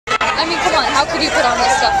I mean, come on, how could you put on this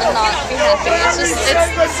stuff and not be happy?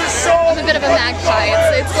 I'm a bit of a magpie.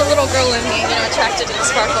 It's the little girl in me, attracted to the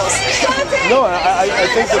sparkles. No, I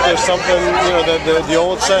think that there's something, that the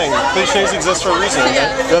old saying, cliches exist for a reason. Yeah.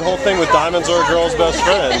 That whole thing with diamonds are a girl's best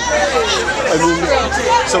friend. I mean,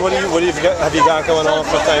 so what have you got going on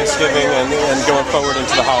for Thanksgiving and going forward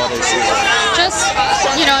into the holiday season? Just,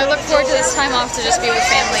 I look forward to this time off to just be with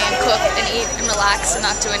family and cook and eat and relax and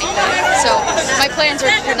not do anything. So my plans are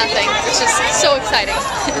for nothing, which is so exciting.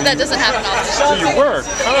 That doesn't happen often. So you work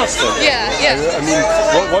constantly. Yeah. I mean,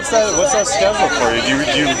 what's that schedule for you?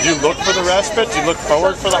 Do you look for the respite? Do you look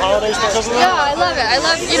forward for the holidays because of that? Yeah, I love it.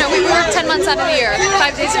 We work 10 months out of the year,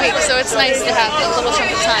 5 days a week, so it's nice to have a little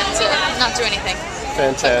chunk of time to not do anything.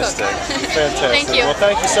 Fantastic. Fantastic. Thank you. Well,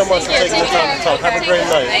 thank you so much for taking the time to talk. Have a great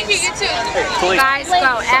night. Thank you, you too. Hey, guys,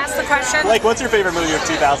 go. Ask the question. Like, what's your favorite movie of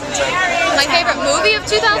 2010? My favorite movie of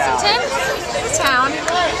 2010? Town.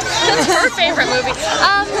 That's her favorite movie.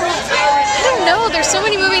 I don't know. There's so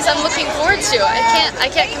many movies I'm looking forward to. I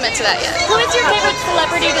can't commit to that yet. Who is your favorite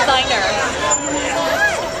celebrity designer?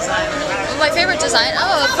 My favorite design?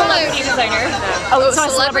 Celebrity designer.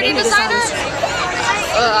 Celebrity designer?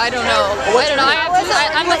 I don't know.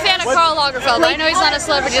 I'm a fan of Karl Lagerfeld. I know he's not a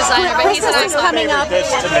celebrity designer, but he's an Christmas is icon. coming up.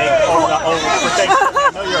 Dish to make for Thanksgiving.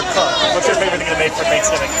 I know you're a cook. What's your favorite thing to make for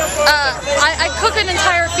Thanksgiving? I cook an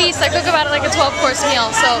entire feast. I cook about like a 12-course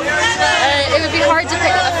meal, so it would be hard to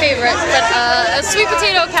pick a favorite. But a sweet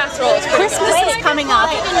potato casserole is pretty Christmas is coming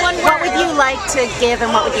up. What would you like to give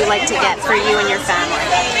and what would you like to get for you and your family?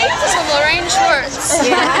 Some Lorraine Schwartz.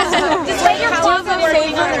 Display your love of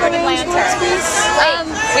favorite lantern.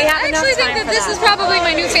 I actually think that this is probably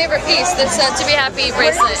my new favorite piece. This To Be Happy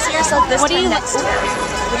bracelet. What do you next year?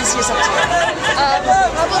 What do you see yourself doing?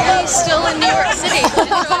 Probably still in New York City,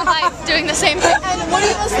 enjoying life, doing the same thing. And what are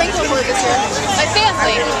you most thankful for this year? My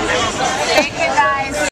family.